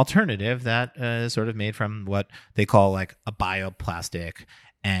alternative that is sort of made from what they call like a bioplastic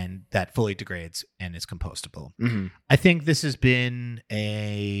and that fully degrades and is compostable. Mm-hmm. I think this has been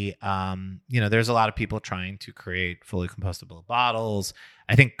there's a lot of people trying to create fully compostable bottles.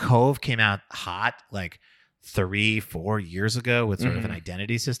 I think Cove came out hot like 3-4 years ago with sort of an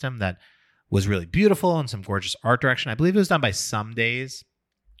identity system that was really beautiful and some gorgeous art direction. I believe it was done by Some Days,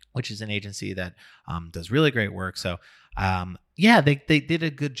 which is an agency that does really great work. So they did a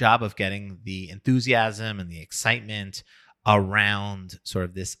good job of getting the enthusiasm and the excitement around sort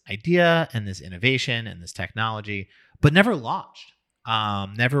of this idea and this innovation and this technology, but never launched.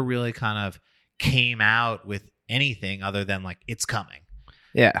 Never really kind of came out with anything other than like, it's coming.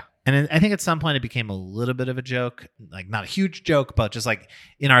 Yeah. And I think at some point it became a little bit of a joke, like not a huge joke, but just like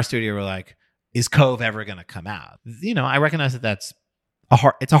in our studio, we're like, is Cove ever going to come out? I recognize that that's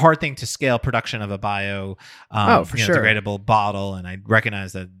it's a hard thing to scale production of a degradable bottle. And I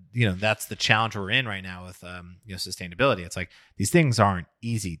recognize that, that's the challenge we're in right now with, sustainability. It's like these things aren't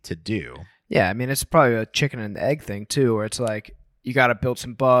easy to do. Yeah. I mean, it's probably a chicken and egg thing too, where it's like, you got to build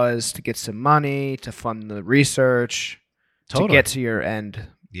some buzz to get some money, to fund the research, to get to your end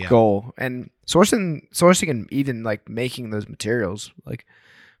goal. And sourcing and even like making those materials, like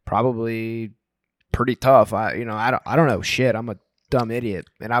probably pretty tough. I don't know shit. I'm a dumb idiot,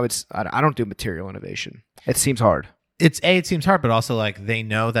 and I don't do material innovation. It seems hard. It seems hard, but also like they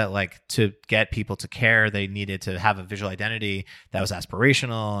know that like to get people to care, they needed to have a visual identity that was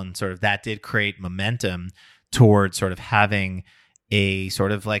aspirational, and sort of that did create momentum towards sort of having a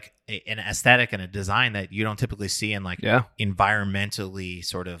sort of like an aesthetic and a design that you don't typically see in like environmentally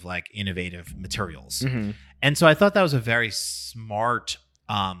sort of like innovative materials. Mm-hmm. And so I thought that was a very smart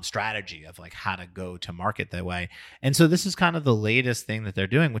strategy of like how to go to market that way. And so this is kind of the latest thing that they're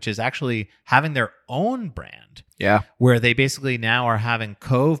doing, which is actually having their own brand. Yeah. Where they basically now are having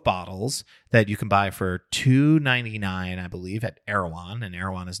Cove bottles that you can buy for $2.99, I believe, at Erewhon. And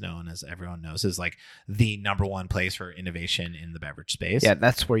Erewhon is known, as everyone knows, as like the number one place for innovation in the beverage space. Yeah,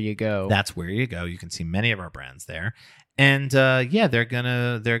 that's where you go. You can see many of our brands there. And they're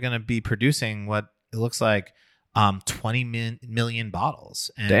gonna be producing what it looks like 20 million bottles.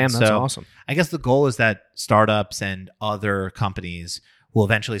 And damn, that's awesome. I guess the goal is that startups and other companies will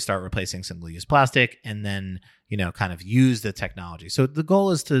eventually start replacing single-use plastic and then, kind of use the technology. So the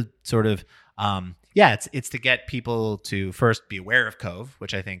goal is to sort of, it's to get people to first be aware of Cove,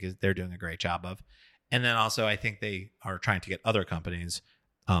 which I think they're doing a great job of. And then also I think they are trying to get other companies,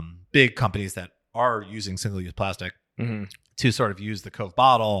 big companies that are using single-use plastic to sort of use the Cove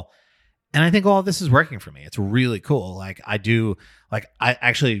bottle. And I think all of this is working for me. It's really cool. Like I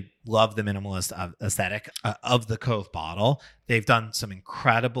actually love the minimalist aesthetic of the Cove bottle. They've done some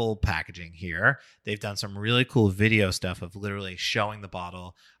incredible packaging here. They've done some really cool video stuff of literally showing the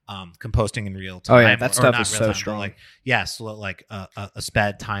bottle, composting in real time. Oh yeah, that stuff is so strong. Like a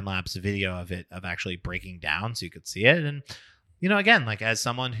sped time lapse video of it, of actually breaking down so you could see it. And again, like as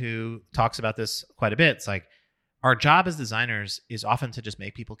someone who talks about this quite a bit, it's like, our job as designers is often to just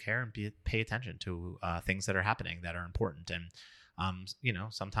make people care and pay attention to things that are happening that are important. And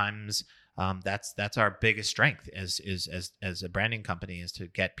sometimes that's our biggest strength as a branding company, is to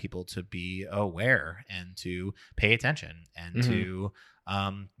get people to be aware and to pay attention and to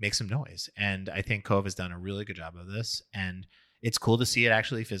make some noise. And I think Cove has done a really good job of this. And it's cool to see it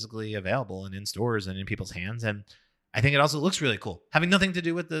actually physically available and in stores and in people's hands. And I think it also looks really cool, having nothing to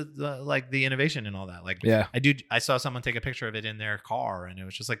do with the innovation and all that. Like, yeah, I saw someone take a picture of it in their car, and it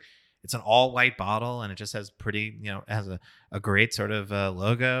was just like, it's an all white bottle, and it just has pretty, it has a great sort of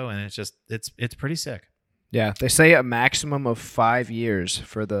logo, and it's pretty sick. Yeah, they say a maximum of 5 years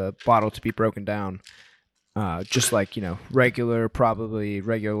for the bottle to be broken down. Just like, regular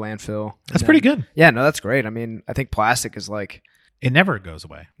landfill. That's pretty good. Yeah, no, that's great. I mean, I think plastic is like, it never goes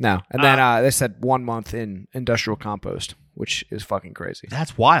away. No. And then they said 1 month in industrial compost, which is fucking crazy.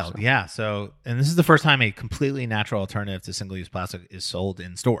 That's wild. So. Yeah. So, and this is the first time a completely natural alternative to single-use plastic is sold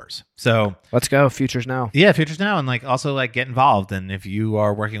in stores. So let's go. Futures now. Yeah, futures now. And also get involved. And if you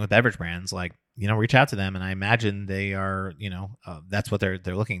are working with beverage brands, reach out to them. And I imagine they are, that's what they're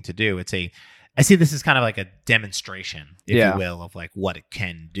looking to do. I see this as kind of like a demonstration, if you will, of what it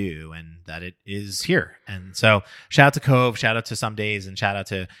can do, and that it is here. And so shout out to Cove, shout out to Some Days, and shout out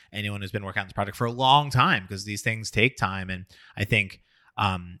to anyone who's been working on this project for a long time, because these things take time. And I think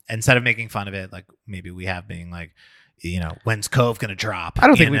instead of making fun of it, maybe we have being when's Cove going to drop? I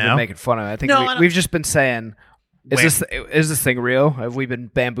don't think we've been making fun of it. I think we've just been saying, is this thing real? Have we been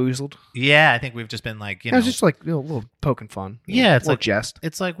bamboozled? Yeah, I think we've just been it's just a little poking fun. Yeah, it's jest.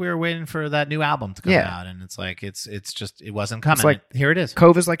 It's like we were waiting for that new album to come out, and it's it wasn't coming. Here it is.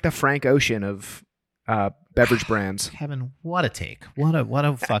 Cove is like the Frank Ocean of beverage brands. Kevin, what a take! What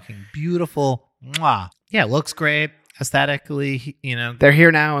a fucking beautiful. Mwah. Yeah, looks great aesthetically. They're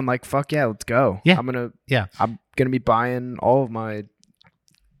here now, and fuck yeah, let's go. Yeah, I'm gonna be buying all of my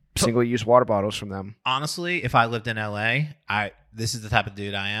single-use water bottles from them. Honestly, if I lived in LA, this is the type of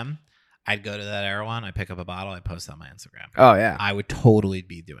dude I am. I'd go to that Erewhon, I'd pick up a bottle, I'd post it on my Instagram. Oh, yeah. I would totally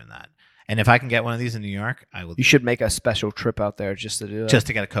be doing that. And if I can get one of these in New York, I will. You should make a special trip out there just to do it. Just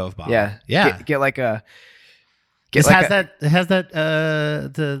to get a Cove bottle. Yeah. Yeah. Get like a... It has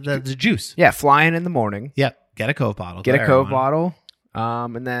the juice. Yeah, flying in the morning. Yep. Get a Cove bottle. Get a Cove bottle.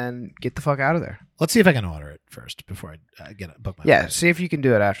 And then get the fuck out of there. Let's see if I can order it first before I book my flight. See if you can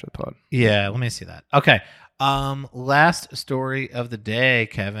do it after the pod. Yeah, let me see that. Okay. Last story of the day,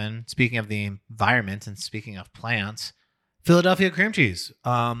 Kevin. Speaking of the environment and speaking of plants, Philadelphia cream cheese.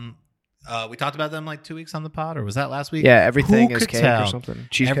 We talked about them 2 weeks on the pod, or was that last week? Yeah, everything is cake or something.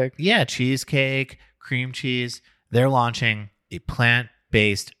 Cheesecake. Cheesecake, cream cheese. They're launching a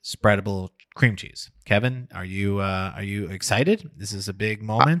plant-based spreadable cream cheese. Kevin, are you excited? This is a big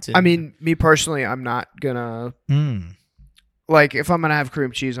moment. I mean, me personally, I'm not gonna if I'm gonna have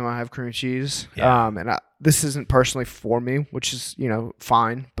cream cheese, I'm gonna have cream cheese. Yeah. This isn't personally for me, which is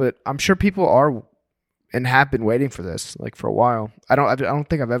fine. But I'm sure people are and have been waiting for this for a while. I don't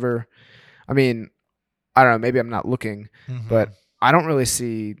think I've ever. I mean, I don't know. Maybe I'm not looking, but I don't really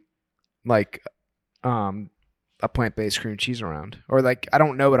see a plant-based cream cheese around, or I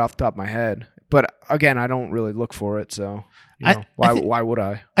don't know it off the top of my head. But again, I don't really look for it, so why would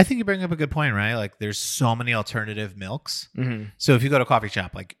I? I think you bring up a good point, right? There's so many alternative milks. Mm-hmm. So if you go to a coffee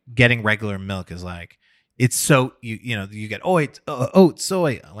shop, getting regular milk is it's so you get oat,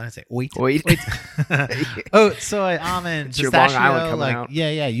 soy. When I say oat, oat, soy, almond, pistachio. Long Island coming out.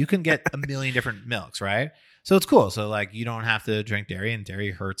 Yeah, you can get a million different milks, right? So it's cool. So you don't have to drink dairy, and dairy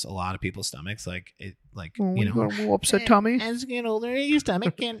hurts a lot of people's stomachs. Upset tummy. As you get older, your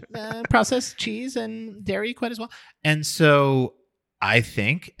stomach can't process cheese and dairy quite as well. And so I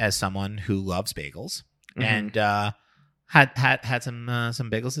think, as someone who loves bagels and had some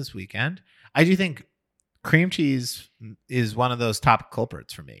bagels this weekend, I do think cream cheese is one of those top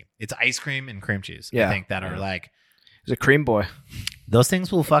culprits for me. It's ice cream and cream cheese. Yeah. I think that are He's a cream boy. Those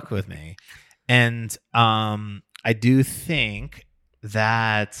things will fuck with me. And I do think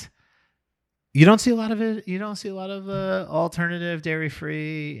that you don't see a lot of it. You don't see a lot of alternative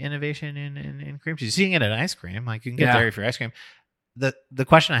dairy-free innovation in cream cheese. You're seeing it in ice cream. You can get dairy-free ice cream. The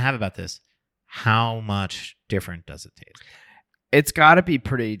question I have about this, how much different does it taste? It's got to be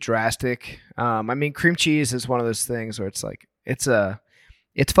pretty drastic. I mean, cream cheese is one of those things where it's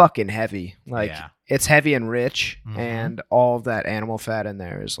fucking heavy. It's heavy and rich, and all of that animal fat in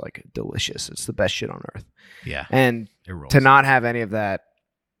there is delicious. It's the best shit on earth. Yeah. And to not have any of that,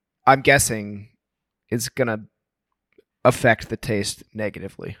 I'm guessing is going to affect the taste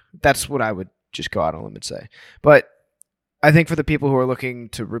negatively. That's what I would just go out on a limb and say. But I think for the people who are looking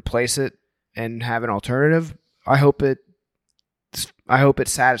to replace it and have an alternative, I hope it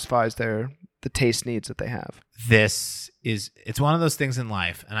satisfies the taste needs that they have. It's one of those things in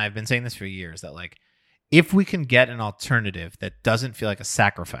life, and I've been saying this for years, that if we can get an alternative that doesn't feel like a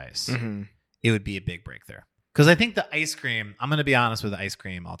sacrifice, it would be a big breakthrough. Because I think the ice cream, I'm going to be honest with the ice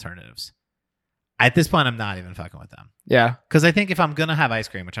cream alternatives. At this point, I'm not even fucking with them. Yeah. Because I think if I'm going to have ice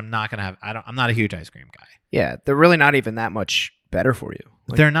cream, which I'm not going to have, I'm not a huge ice cream guy. Yeah. They're really not even that much better for you.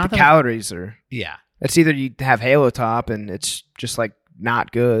 Like, they're not. The calories are. Yeah. It's either you have Halo Top and it's just like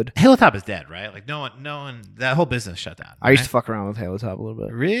not good. Halo Top is dead, right? Like no one, that whole business shut down. Right? I used to fuck around with Halo Top a little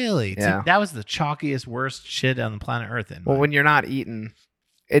bit. Really? Yeah. That was the chalkiest, worst shit on the planet Earth. Well, when you're not eating,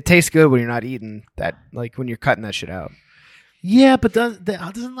 it tastes good when you're not eating that, like when you're cutting that shit out. Yeah, but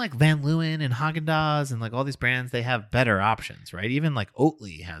doesn't like Van Leeuwen and Haagen-Dazs and like all these brands, they have better options, right? Even like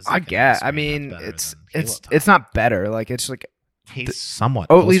Oatly has. Like, I guess. I mean, it's not better. Like it's like tastes somewhat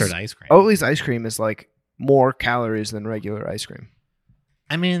closer to ice cream. Oatly's ice cream is like more calories than regular ice cream.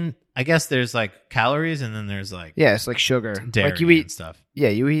 I mean, I guess there's like calories and then there's like it's like sugar. Dairy like you eat and stuff. Yeah,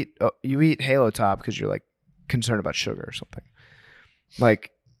 you eat Halo Top because you're like concerned about sugar or something. Like,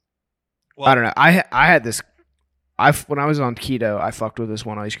 well, I don't know. I had this. When I was on keto, I fucked with this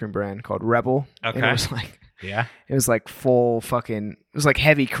one ice cream brand called Rebel. Okay. And it was like, yeah, it was like full fucking. It was like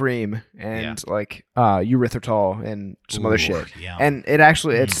heavy cream and like erythritol and some other shit. Yeah. And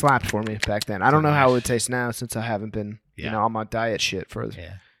it slapped for me back then. I don't know how it would taste now since I haven't been on my diet shit for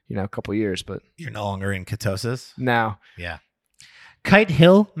a couple years. But you're no longer in ketosis. No. Yeah. Kite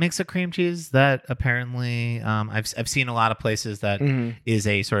Hill makes a cream cheese that apparently I've seen a lot of places that is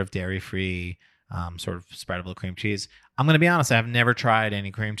a sort of dairy free. Sort of spreadable cream cheese. I'm going to be honest. I've never tried any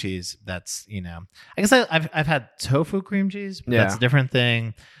cream cheese that's, I guess I've had tofu cream cheese, but that's a different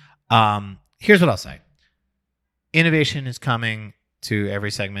thing. Here's what I'll say. Innovation is coming to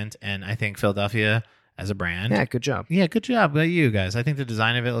every segment, and I think Philadelphia as a brand. Yeah, good job. Yeah, good job by you guys. I think the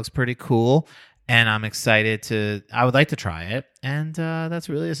design of it looks pretty cool, and I'm excited I would like to try it, and that's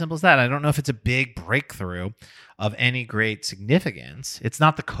really as simple as that. I don't know if it's a big breakthrough of any great significance. It's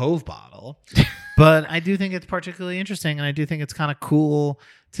not the Cove bottle, but I do think it's particularly interesting, and I do think it's kind of cool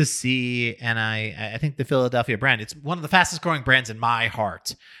to see, and I think the Philadelphia brand, it's one of the fastest growing brands in my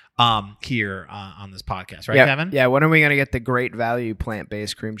heart here on this podcast, right, Kevin? Yeah, when are we going to get the Great Value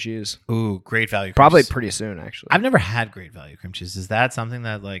plant-based cream cheese? Ooh, Great Value cream Probably cheese. Pretty soon, actually. I've never had Great Value cream cheese. Is that something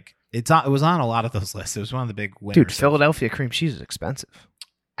that like... It was on a lot of those lists. It was one of the big winners. Dude, Philadelphia cream cheese is expensive.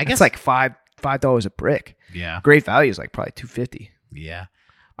 I guess like $5 a brick. Yeah. Great Value is like probably $2.50. Yeah.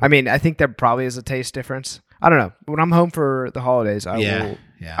 I mean, I think there probably is a taste difference. I don't know. When I'm home for the holidays, I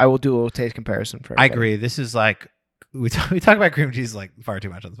will do a little taste comparison for everybody. I agree. This is like we talk about cream cheese like far too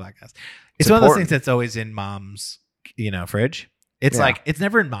much on this podcast. It's one of those things that's always in mom's, fridge. It's like it's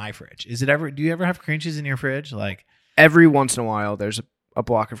never in my fridge. Is it ever? Do you ever have cream cheese in your fridge? Like every once in a while, there's a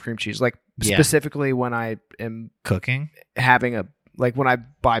block of cream cheese. Like specifically when I am cooking, having when I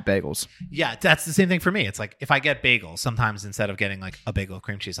buy bagels. Yeah, that's the same thing for me. It's like if I get bagels, sometimes instead of getting like a bagel of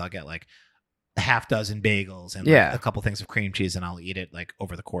cream cheese, I'll get like a half dozen bagels and like a couple things of cream cheese, and I'll eat it like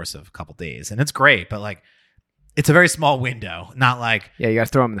over the course of a couple days, and it's great. But like, it's a very small window. Not like you got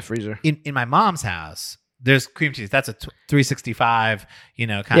to throw them in the freezer. In my mom's house, there's cream cheese. That's a 365,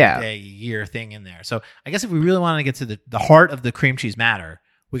 kind of day, year thing in there. So I guess if we really want to get to the heart of the cream cheese matter,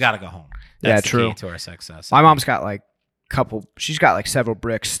 we got to go home. That's the key to our success. My mom's got she's got like several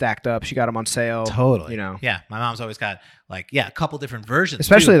bricks stacked up. She got them on sale. Totally. Yeah. My mom's always got a couple different versions.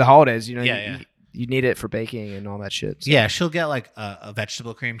 Especially the holidays, you need it for baking and all that shit. So. Yeah. She'll get like a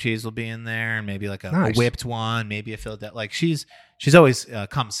vegetable cream cheese will be in there, and maybe like a whipped one, maybe a Philadelphia. Like she's always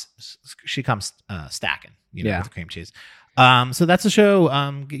comes stacking, with the cream cheese. So that's the show.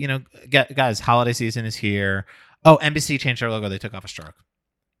 Guys, holiday season is here. Oh, NBC changed their logo. They took off a stroke.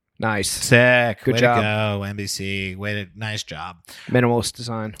 Nice. Sick. Good way job. To go, NBC. Nice job. Minimalist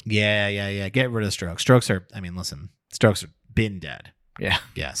design. Yeah. Get rid of strokes. Strokes are been dead. Yeah.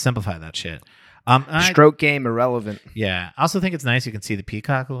 Yeah. Simplify that shit. Stroke game irrelevant. Yeah. I also think it's nice you can see the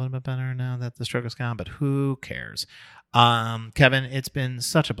peacock a little bit better now that the stroke is gone, but who cares? Kevin, it's been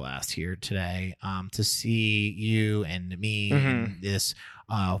such a blast here today to see you and me in this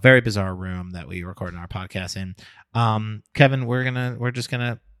very bizarre room that we record our podcast in. Kevin, we're just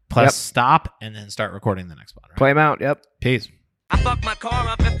gonna press stop and then start recording the next one. Right? Play them out. Yep. Peace. I fucked my car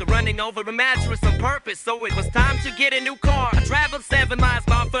up after running over a mattress on purpose, so it was time to get a new car. I traveled 7 miles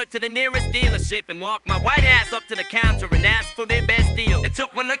by foot to the nearest dealership and walked my white ass up to the counter and asked for their best deal. They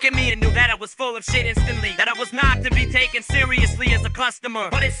took one look at me and knew that I was full of shit instantly, that I was not to be taken seriously as a customer.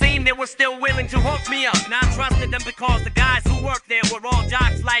 But it seemed they were still willing to hook me up, and I trusted them because the guys who worked there were all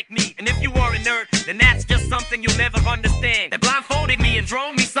jocks like me. And if you were a nerd, then that's just something you'll never understand. They blindfolded me and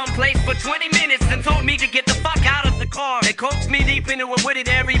drove me someplace for 20 minutes and told me to get the fuck out of the car. They coaxed me deep into a wooded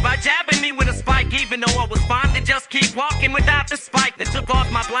area by jabbing me with a spike, even though I was fine to just keep walking without the spike. They took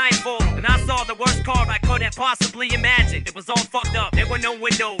off my blindfold and I saw the worst car I could have possibly imagine. It was all fucked up, there were no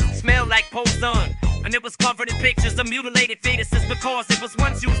windows, smelled like Poison. And it was covered in pictures of mutilated fetuses because it was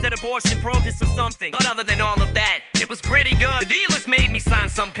once used at abortion protests or something. But other than all of that, it was pretty good. The dealers made me sign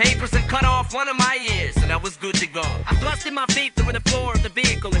some papers and cut off one of my ears, and I was good to go. I thrusted my feet through the floor of the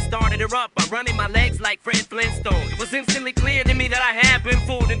vehicle and started her up by running my legs like Fred Flintstone. It was instantly clear to me that I had been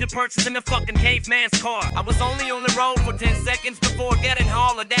fooled into purchasing a fucking caveman's car. I was only on the road for 10 seconds before getting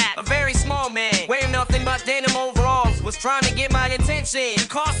all of that. A very small man, wearing nothing but denim overalls, was trying to get my attention. The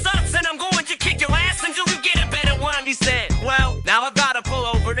car sucks and I'm going to kick your ass until you get a better one, he said. Well, now I've gotta pull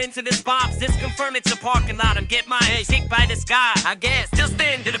over into this box, this furniture parking lot, and get my ass kicked by this guy, I guess. Just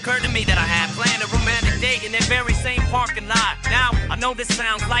then it occurred to me that I had planned a romantic date in that very same parking lot. Now, I know this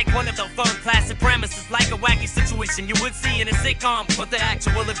sounds like one of the fun classic premises, like a wacky situation you would see in a sitcom, but the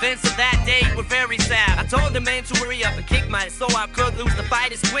actual events of that day were very sad. I told the man to hurry up and kick my ass so I could lose the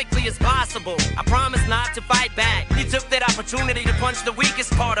fight as quickly as possible. I promised not to fight back. He took that opportunity to punch the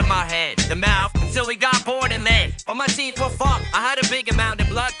weakest part of my head, the mouth, until he got bored and left. But my teeth were fucked. I had a big amount of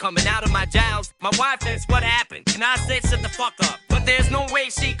blood coming out of my jowls. My wife asked what happened, and I said shut the fuck up. But there's no way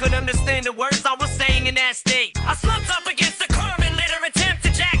she could understand the words I was saying in that state. I slugged